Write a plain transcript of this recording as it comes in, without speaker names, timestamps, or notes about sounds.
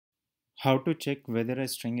How to check whether a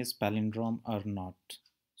string is palindrome or not.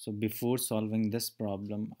 So before solving this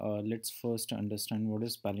problem, let's first understand what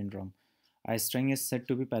is palindrome. A string is said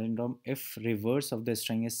to be palindrome if reverse of the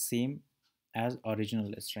string is same as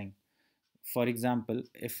original string. For example,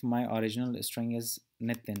 if my original string is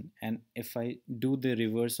Nitin and if I do the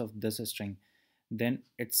reverse of this string, then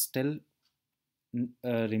it still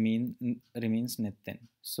remains Nitin.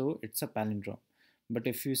 So it's a palindrome. But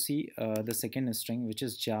if you see the second string, which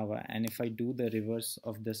is Java, and if I do the reverse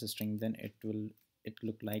of this string, then it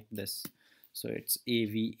look like this. So it's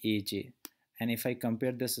AVAJ. And if I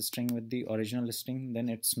compare this string with the original string, then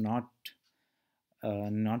it's not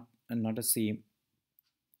a same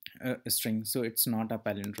string. So it's not a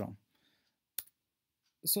palindrome.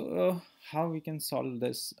 So how we can solve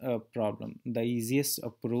this problem? The easiest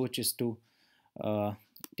approach is to uh,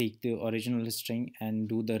 take the original string and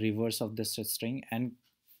do the reverse of this string and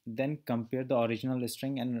then compare the original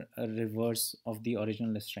string and reverse of the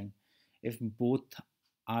original string. If both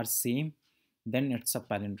are same, then it's a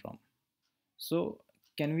palindrome. So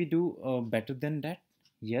can we do better than that?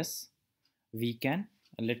 Yes, we can.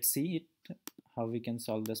 Let's see it, how we can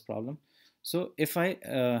solve this problem. So if I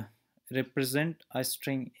represent a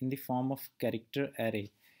string in the form of character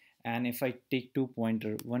array, and if I take two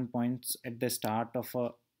pointer, one points at the start of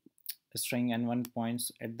a string and one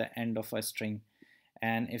points at the end of a string,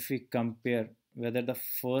 and if we compare whether the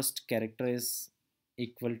first character is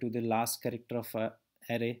equal to the last character of a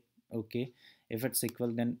array, okay, if it's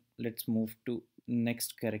equal, then let's move to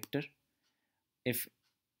next character. If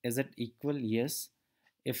is it equal? Yes.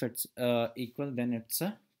 If it's equal, then it's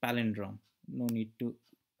a palindrome. No need to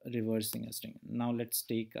reversing a string. Now let's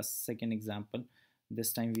take a second example.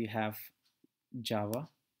 This time we have Java.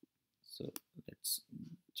 So let's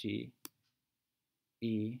J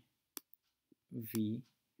A V,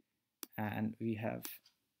 and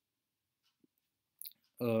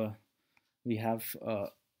uh, we have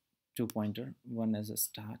two pointer. One is a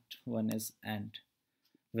start, one is end.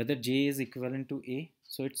 Whether J is equivalent to A,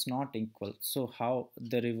 so it's not equal. So how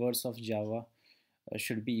the reverse of Java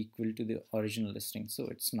should be equal to the original string? So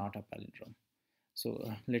it's not a palindrome.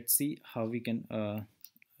 So let's see how we can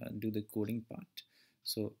do the coding part.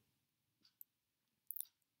 So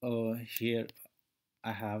here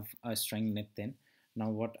I have a string Nitin. Now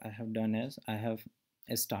what I have done is I have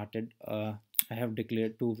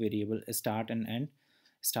declared two variable, start and end.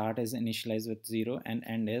 Start is initialized with 0 and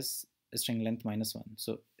end is string length -1.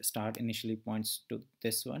 So start initially points to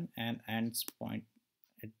this one and ends point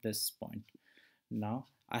at this point. Now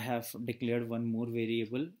I have declared one more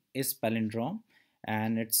variable is palindrome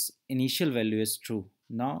and its initial value is true.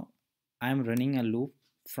 Now I am running a loop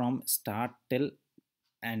from start till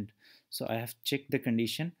end. So I have checked the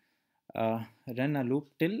condition, run a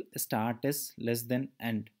loop till start is less than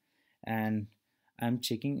end, and I'm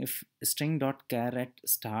checking if string.char at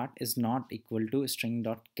start is not equal to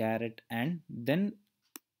string.char at end, then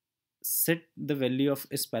set the value of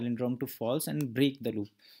is palindrome to false and break the loop.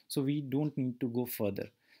 So we don't need to go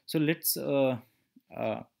further. So let's uh,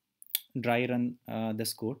 dry run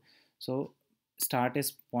this code. So start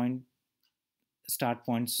is point start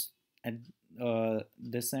points at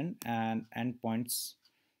this end and end points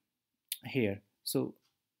here. So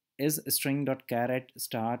is string.char at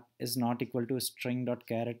start is not equal to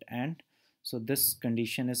string.char at end. So this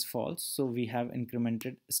condition is false. So we have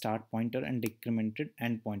incremented start pointer and decremented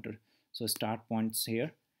end pointer. So start points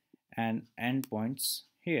here and end points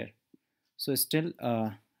here. So still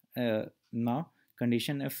now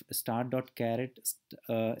condition if string.char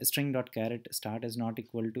at start is not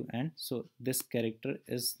equal to end. So this character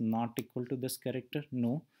is not equal to this character.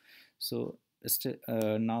 No. So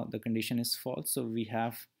now the condition is false. So we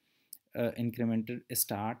have incremented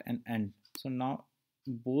start and end. So now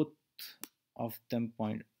both of them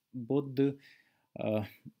both the uh,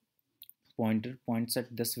 pointer points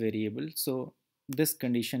at this variable. So this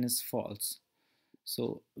condition is false.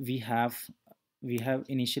 So we have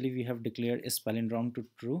initially we have declared is palindrome to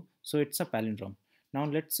true. So it's a palindrome. Now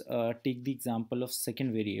let's take the example of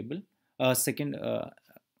second variable, second uh,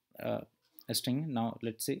 string. Now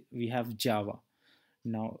let's say we have Java.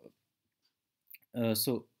 Now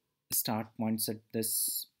so start points at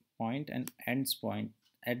this point and ends point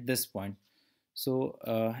at this point. So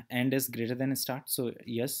end is greater than start. So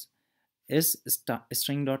yes, is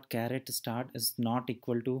string.char at start is not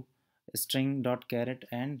equal to string.char at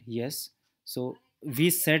end. Yes. So we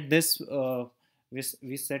set this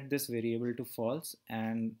we set this variable to false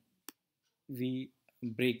and we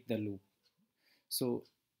break the loop. So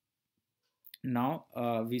now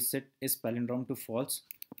we set is palindrome to false.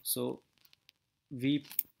 So we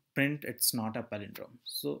print it's not a palindrome.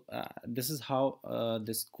 So this is how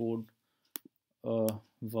this code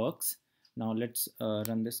works. Now let's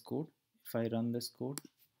run this code. If I run this code,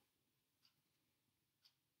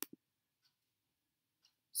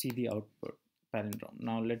 see the output palindrome.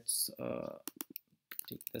 Now let's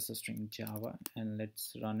take this string Java and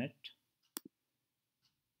let's run it.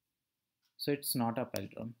 So it's not a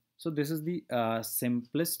palindrome. So this is the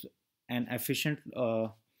simplest and efficient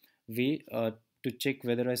way to check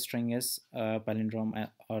whether a string is a palindrome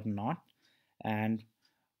or not. And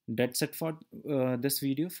that's it for this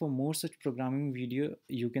video. For more such programming video,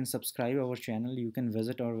 you can subscribe our channel. You can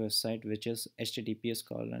visit our website, which is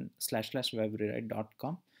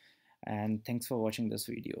https://webrewrite.com. And thanks for watching this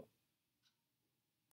video.